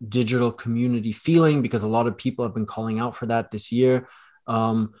like digital community feeling, because a lot of people have been calling out for that this year.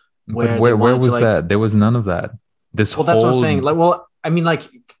 Where was that? There was none of that. That's what I'm saying. Like, well, I mean, like,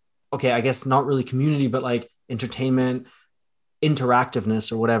 okay, I guess not really community, but like entertainment,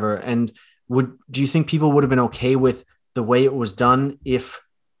 interactiveness or whatever. And do you think people would have been okay with the way it was done if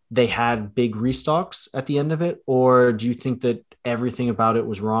they had big restocks at the end of it? Or do you think that everything about it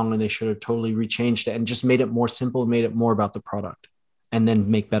was wrong and they should have totally rechanged it and just made it more simple, made it more about the product, and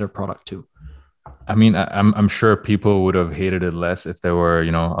then make better product too? I mean, I'm sure people would have hated it less if there were,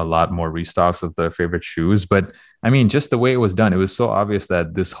 a lot more restocks of their favorite shoes. But I mean, just the way it was done, it was so obvious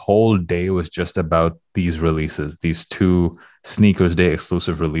that this whole day was just about these releases, these two Sneakers Day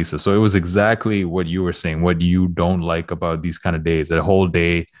exclusive releases. So it was exactly what you were saying, what you don't like about these kind of days, a whole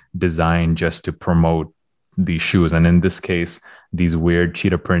day designed just to promote these shoes. And in this case, these weird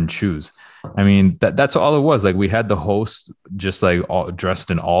cheetah print shoes. I mean, that's all it was. Like we had the host just like all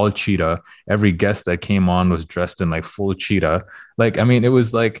dressed in all cheetah. Every guest that came on was dressed in like full cheetah. Like, I mean, it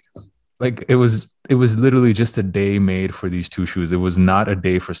was like it was literally just a day made for these two shoes. It was not a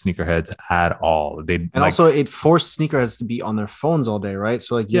day for sneakerheads at all. They And also, it forced sneakerheads to be on their phones all day, right?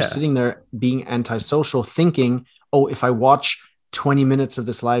 So, like, you're yeah, sitting there being antisocial, thinking, "Oh, if I watch 20 minutes of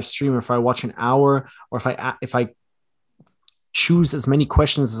this live stream, or if I watch an hour, or if I choose as many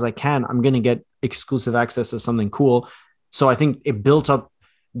questions as I can, I'm going to get exclusive access to something cool." So, I think it built up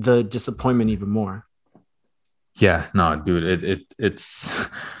the disappointment even more. yeah, no, dude, it's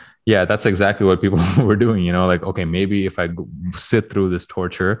yeah, that's exactly what people were doing. Like okay, maybe if I sit through this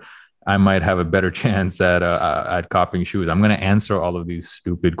torture, I might have a better chance at copying shoes. I'm gonna answer all of these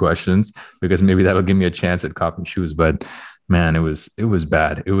stupid questions because maybe that'll give me a chance at copying shoes. But man, it was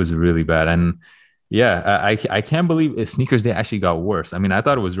bad. It was really bad. And yeah, I can't believe Sneakers Day actually got worse. I mean, I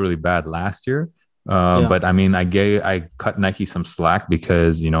thought it was really bad last year. Yeah. But I mean, I cut Nike some slack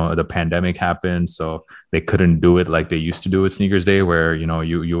because the pandemic happened, so they couldn't do it like they used to do with Sneakers Day, where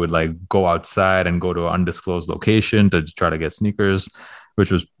you would like go outside and go to an undisclosed location to try to get sneakers,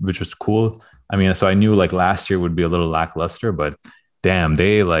 which was cool. I mean, so I knew like last year would be a little lackluster, but damn,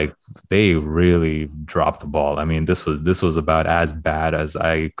 they really dropped the ball. I mean, this was about as bad as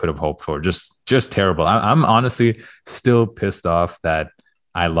I could have hoped for. Just terrible. I'm honestly still pissed off that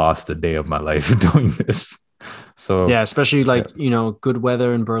I lost a day of my life doing this. So Yeah, especially like, good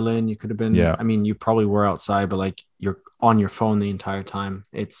weather in Berlin. You could have been, yeah, I mean, you probably were outside, but like you're on your phone the entire time.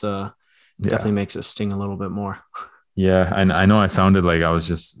 It's yeah, definitely makes it sting a little bit more. yeah. And I know I sounded like I was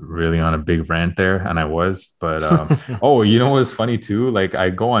just really on a big rant there, and I was. But oh, you know what's funny too? Like I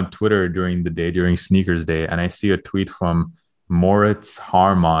go on Twitter during the day during Sneakers Day, and I see a tweet from Moritz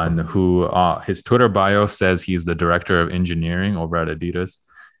Harman, who his Twitter bio says he's the director of engineering over at Adidas,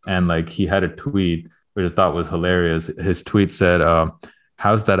 and like he had a tweet which I thought was hilarious. His tweet said,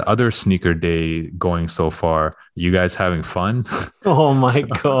 "How's that other sneaker day going so far? You guys having fun?" Oh my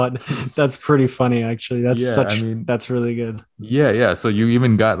God. That's pretty funny, actually. Yeah, I mean, That's really good. yeah, yeah. So you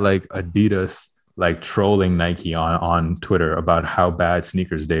even got like Adidas like trolling Nike on Twitter about how bad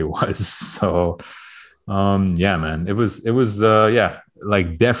Sneakers Day was. So yeah, man, it was yeah,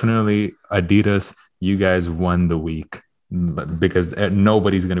 like definitely Adidas, you guys won the week because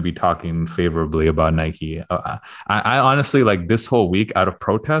nobody's going to be talking favorably about Nike. I honestly like this whole week out of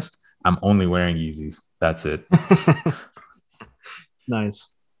protest, I'm only wearing Yeezys. That's it. Nice.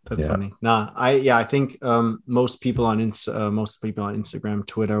 That's Yeah. funny. Nah, I think most people on Instagram,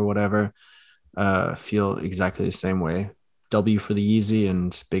 Twitter, whatever, feel exactly the same way. W for the Yeezy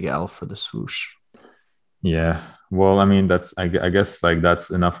and big L for the swoosh. Yeah. Well, I mean, I guess like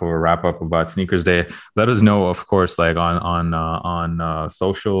that's enough of a wrap up about Sneakers Day. Let us know, of course, like on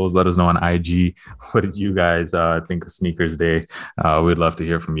socials. Let us know on IG. What did you guys think of Sneakers Day? We'd love to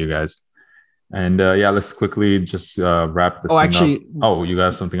hear from you guys. And yeah, let's quickly just wrap this Oh, thing up. actually, Oh, you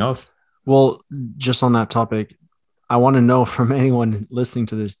got something else? well, just on that topic, I want to know from anyone listening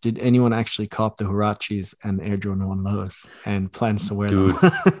to this, did anyone actually cop the Huaraches and Air Jordan 1 lows and plans to wear Dude,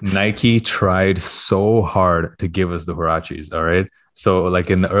 them? Nike tried so hard to give us the Huaraches. All right. So, like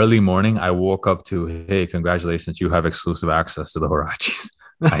in the early morning, I woke up to, hey, congratulations, you have exclusive access to the Huaraches.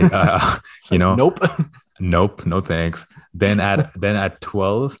 I, It's like, nope. nope, no thanks. Then at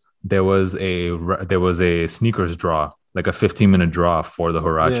 12, there was a sneakers draw, like a 15-minute draw for the Yeah.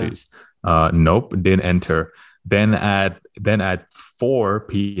 Huaraches. Nope, didn't enter. Then at 4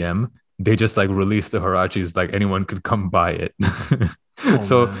 p.m. they just like released the Huaraches, like anyone could come buy it. Oh,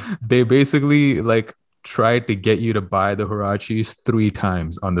 So man. they basically like tried to get you to buy the Huaraches 3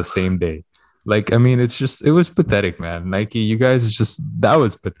 times on the same day. Like, I mean, it was pathetic, man. Nike, you guys that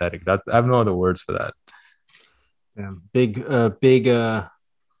was pathetic. I have no other words for that. Yeah. Big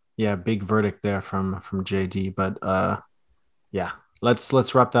verdict there from JD. But yeah,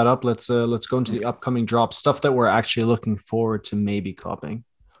 let's wrap that up. Let's go into the upcoming drops, stuff that we're actually looking forward to maybe copying.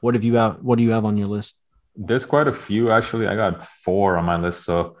 What do you have on your list? There's quite a few actually. I got 4 on my list.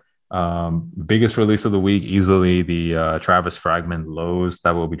 So, biggest release of the week, easily the Travis Fragment lows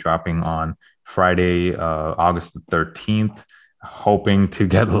that will be dropping on Friday, August the 13th. Hoping to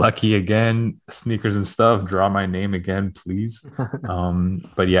get lucky again, sneakers and stuff. Draw my name again, please.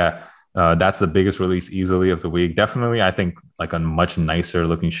 But yeah, That's the biggest release easily of the week. Definitely, I think like a much nicer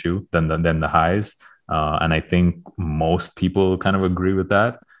looking shoe than the highs. And I think most people kind of agree with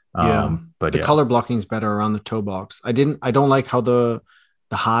that. Yeah. But The yeah, color blocking is better around the toe box. I don't like how the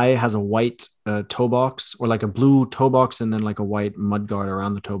high has a white toe box or like a blue toe box and then like a white mud guard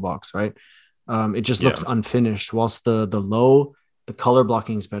around the toe box, right? It just yeah. looks unfinished. Whilst the low, the color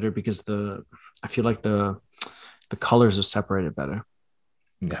blocking is better because I feel like the colors are separated better.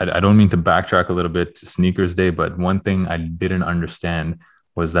 I don't mean to backtrack a little bit to Sneakers Day, but one thing I didn't understand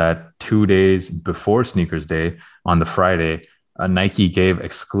was that 2 days before Sneakers Day on the Friday, Nike gave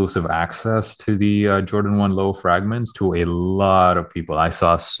exclusive access to the Jordan 1 low fragments to a lot of people. I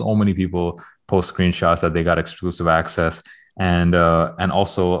saw so many people post screenshots that they got exclusive access. And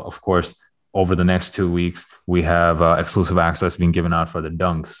also, of course, over the next 2 weeks, we have exclusive access being given out for the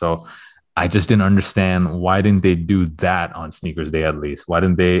dunks. So I just didn't understand why didn't they do that on Sneakers Day at least? Why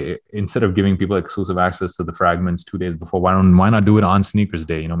didn't they, instead of giving people exclusive access to the fragments 2 days before, why not do it on Sneakers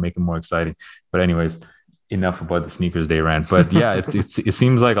Day? Make it more exciting. But anyways, enough about the Sneakers Day rant. But yeah, it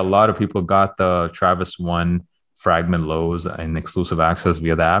seems like a lot of people got the Travis 1 fragment lows and exclusive access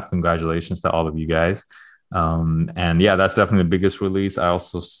via the app. Congratulations to all of you guys. And yeah, that's definitely the biggest release. I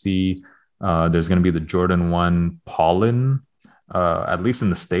also see there's going to be the Jordan 1 Pollen. At least in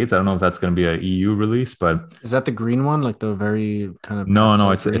the States. I don't know if that's going to be an EU release, but Is that the green one, like the very kind of no,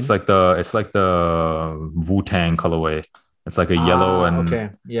 green? it's like the Wu-Tang colorway. It's like a yellow and okay,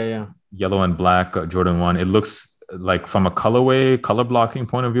 yeah. yellow and black Jordan 1. It looks like from a color blocking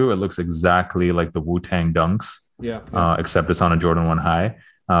point of view, it looks exactly like the Wu-Tang Dunks, Yeah. except it's on a Jordan 1 high.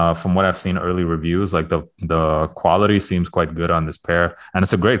 From what I've seen early reviews, like the quality seems quite good on this pair, and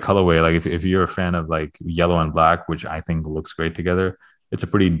it's a great colorway. Like if you're a fan of like yellow and black, which I think looks great together, it's a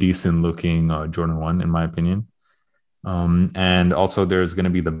pretty decent looking Jordan 1 in my opinion. And also there's going to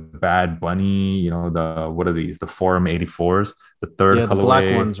be the Bad Bunny, what are these? The Forum 84s, the third Yeah, colorway. the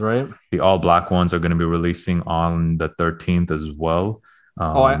black ones, right? The all black ones are going to be releasing on the 13th as well.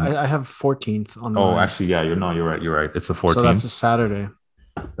 I have 14th on Actually, yeah, you're right. You're right. It's the 14th. So that's a Saturday.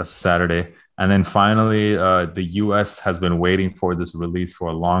 That's a Saturday. And then finally, the US has been waiting for this release for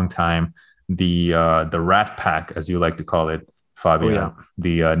a long time. The Rat Pack, as you like to call it, Fabio. Oh, yeah.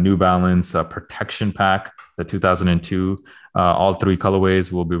 The New Balance Protection Pack, the 2002. All three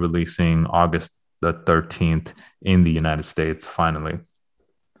colorways will be releasing August the 13th in the United States, finally.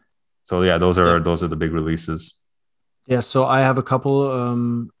 So yeah, those are the big releases. Yeah, so I have a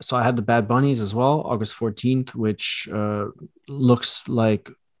couple. So I had the Bad Bunnies as well, August 14th, which looks like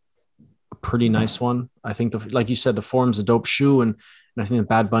a pretty nice one. I think, like you said, the Form's a dope shoe, and I think the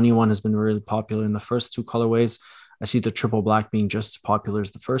Bad Bunny one has been really popular in the first two colorways. I see the triple black being just as popular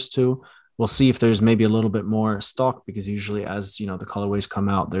as the first two. We'll see if there's maybe a little bit more stock, because usually as the colorways come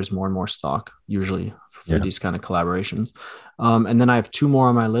out, there's more and more stock usually for these kind of collaborations. And then I have two more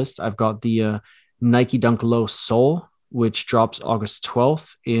on my list. I've got the Nike Dunk Low Soul, which drops August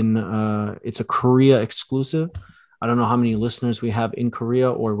 12th it's a Korea exclusive. I don't know how many listeners we have in Korea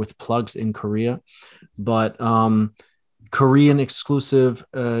or with plugs in Korea, but Korean exclusive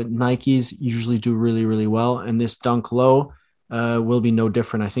Nikes usually do really, really well. And this Dunk Low will be no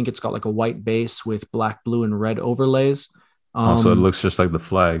different. I think it's got like a white base with black, blue, and red overlays. So it looks just like the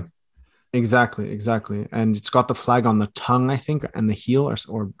flag. Exactly. And it's got the flag on the tongue, I think, and the heel,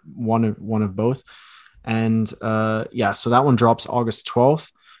 or one of both. And so that one drops August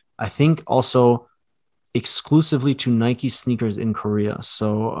 12th. I think also exclusively to Nike sneakers in Korea.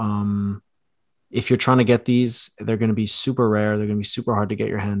 So if you're trying to get these, they're going to be super rare. They're going to be super hard to get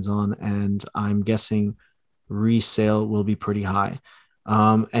your hands on. And I'm guessing resale will be pretty high.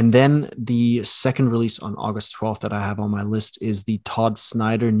 And then the second release on August 12th that I have on my list is the Todd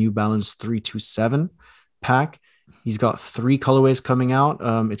Snyder New Balance 327 pack. He's got 3 colorways coming out.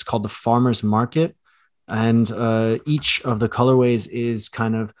 It's called the Farmer's Market. And each of the colorways is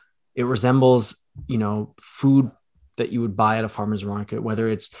it resembles, food that you would buy at a farmer's market, whether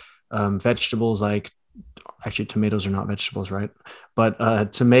it's vegetables, like actually tomatoes are not vegetables, right?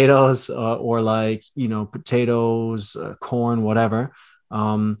 But tomatoes or potatoes, corn, whatever.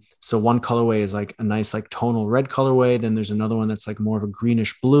 So one colorway is like a nice, like tonal red colorway. Then there's another one that's like more of a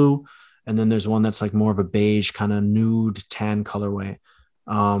greenish blue. And then there's one that's like more of a beige kind of nude tan colorway.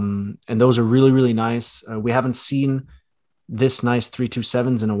 And those are really, really nice. We haven't seen this nice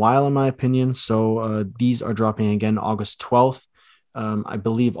 327s in a while, in my opinion. So these are dropping again August 12th. I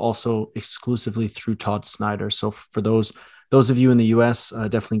believe also exclusively through Todd Snyder. So for those of you in the US,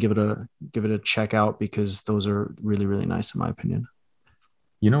 definitely give it a check out, because those are really, really nice in my opinion.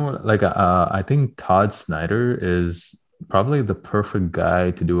 You know what? I think Todd Snyder is probably the perfect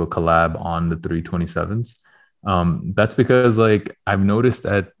guy to do a collab on the 327s. That's because like I've noticed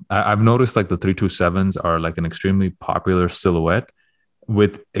like the 327s are like an extremely popular silhouette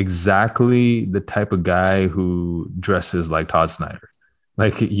with exactly the type of guy who dresses like Todd Snyder.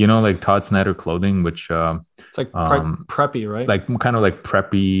 Like like Todd Snyder clothing, which It's like um preppy, right? like kind of like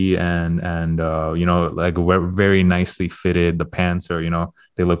preppy and like very nicely fitted. The pants are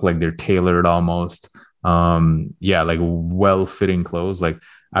they look like they're tailored almost. Yeah, like well fitting clothes. Like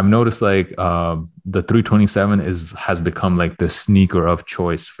I've noticed like the 327 has become like the sneaker of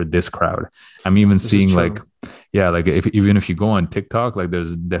choice for this crowd. I'm even This is seeing like true. yeah, like even if you go on TikTok, like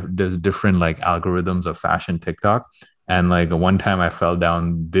there's different like algorithms of fashion TikTok. And like one time I fell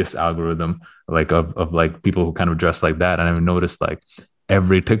down this algorithm like of like people who kind of dress like that. And I've noticed like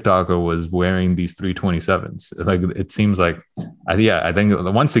every TikToker was wearing these 327s. Like it seems like yeah, I think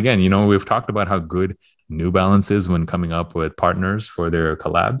once again, we've talked about how good New Balance is when coming up with partners for their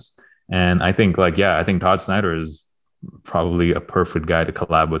collabs. And I think like, yeah, I think Todd Snyder is probably a perfect guy to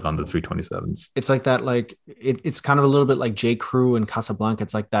collab with on the 327s. It's like that, like it's kind of a little bit like J. Crew and Casablanca.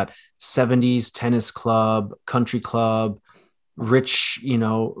 It's like that 70s tennis club, country club, rich,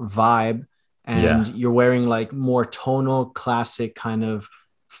 vibe. And Yeah. you're wearing like more tonal, classic kind of,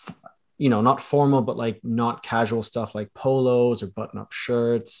 not formal, but like not casual stuff like polos or button up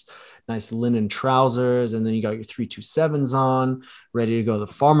shirts, nice linen trousers. And then you got your 327s on, ready to go to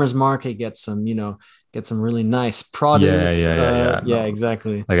the farmer's market, get some really nice Yeah, produce. yeah, yeah, yeah. Yeah, No,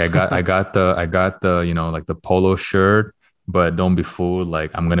 exactly. like I got the like the polo shirt, but don't be fooled.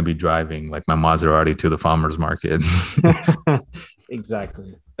 Like I'm gonna be driving like my Maserati to the farmers market.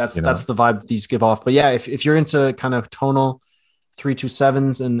 Exactly. That's you know, the vibe these give off. But yeah, if you're into kind of tonal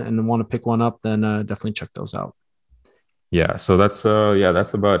 327s and want to pick one up, then definitely check those out. yeah. So that's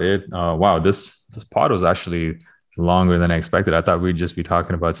about it. Wow, this pod was actually longer than I expected. I thought we'd just be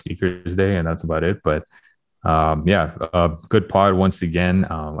talking about sneakers day, and that's about it. But yeah, good pod once again.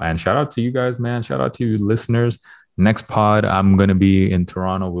 And shout out to you guys, man. Shout out to you listeners. Next pod, I'm gonna be in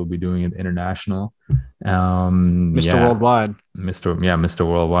Toronto. We'll be doing it international. Mr. Yeah, Worldwide. Mr.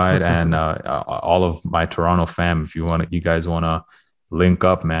 Worldwide, and all of my Toronto fam. If you guys wanna link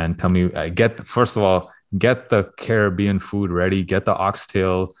up, man, tell me. First of all, get the Caribbean food ready. Get the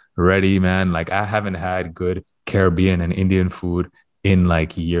oxtail ready, man. Like I haven't had good Caribbean and Indian food in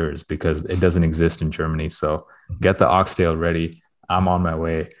like years because it doesn't exist in Germany. So get the oxtail ready. I'm on my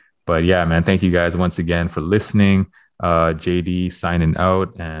way. But yeah, man, thank you guys once again for listening. JD signing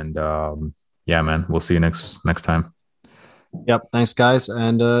out, and yeah, man, we'll see you next time. Yep. Thanks, guys.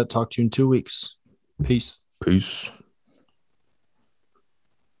 And talk to you in 2 weeks. Peace. Peace.